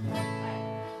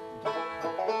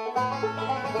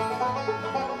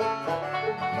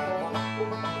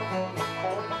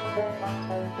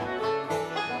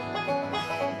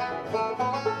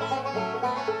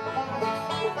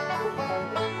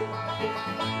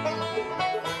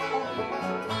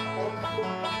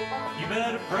 You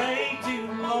better pray to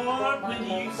the Lord when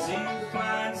you see the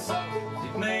flying saucers.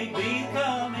 It may be the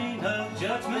coming of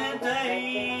Judgment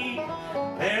Day.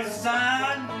 There's a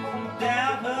sign no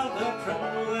doubt of the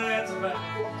trouble that's about.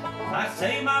 I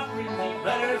say, my friend, you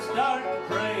better start to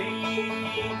pray.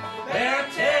 They're a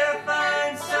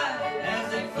terrifying sight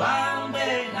as they fly on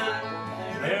day and night.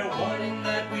 They're warning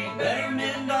that we better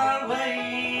mend our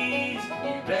ways.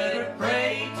 You better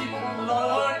pray to the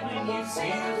Lord when you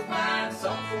see the flying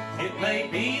saucers. It may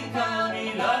be the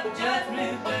coming of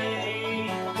Judgment Day.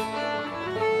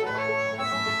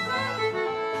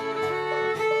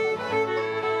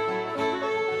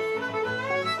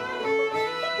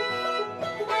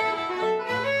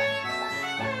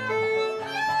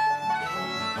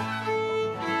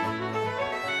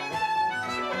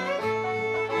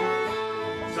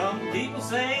 People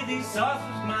say these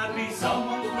saucers might be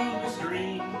someone's foolish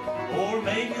dream, or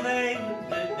maybe they were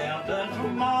been down done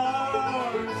from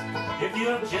Mars. If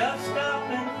you'll just stop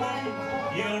and think,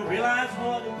 you'll realize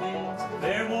what it means.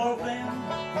 There are more of them,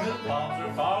 the bombs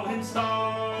are falling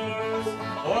stars.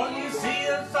 Or you see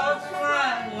a saucer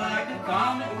flying like a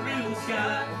comet through the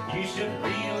sky. You should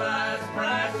realize the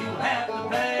price you'll have to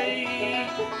pay.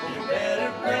 You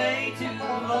better pray to the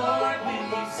Lord when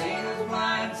you see those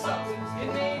flying saucers. It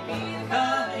may be the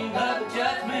coming of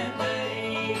Judgment Day.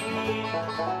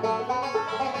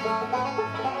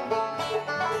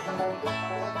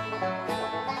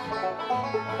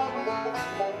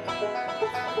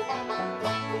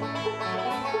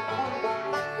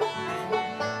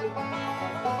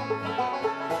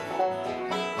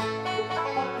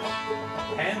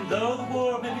 And though the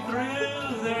war may be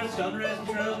through, there's unrest and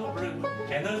trouble brewed,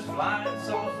 and those flying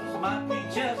saucers might be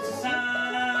just a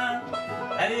sign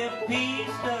that if peace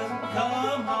doesn't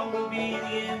come, all will be the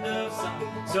end of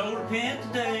some. So repent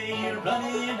today, you're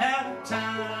running out of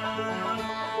time.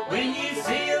 When you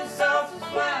see those saucers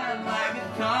flying like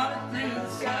a comet through the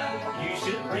sky, you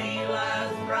should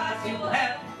realize the price you'll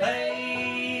have to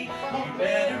pay. You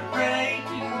better pray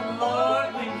to the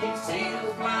Lord when you see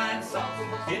those flying saucers.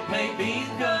 It may be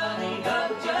the coming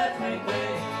of Judgment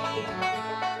Day.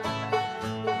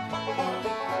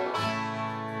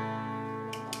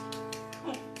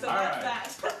 So All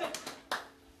that's right. that.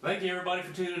 Thank you everybody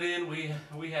for tuning in.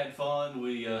 We had fun.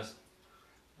 We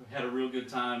had a real good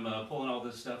time pulling all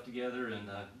this stuff together and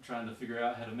trying to figure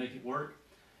out how to make it work.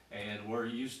 And we're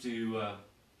used to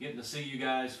getting to see you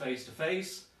guys face to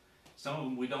face. Some of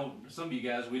them we don't. Some of you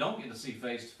guys we don't get to see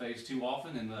face to face too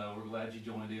often, and we're glad you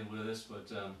joined in with us.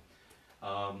 But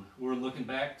we're looking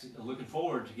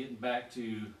forward to getting back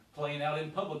to playing out in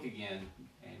public again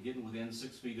and getting within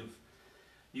 6 feet of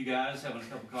you guys, having a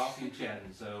cup of coffee and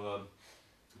chatting. So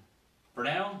for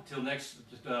now, till next,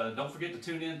 don't forget to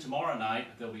tune in tomorrow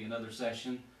night. There'll be another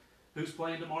session. Who's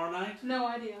playing tomorrow night? No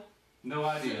idea. No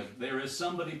idea. There is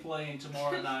somebody playing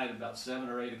tomorrow night about 7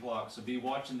 or 8 o'clock. So be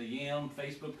watching the Yam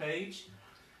Facebook page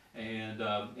and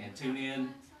tune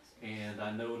in. And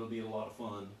I know it'll be a lot of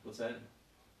fun. What's that?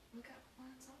 Look out for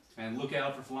flying saucers. And look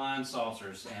out for flying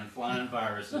saucers and flying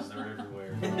viruses. They're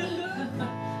everywhere.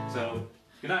 So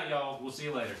good night, y'all. We'll see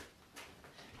you later.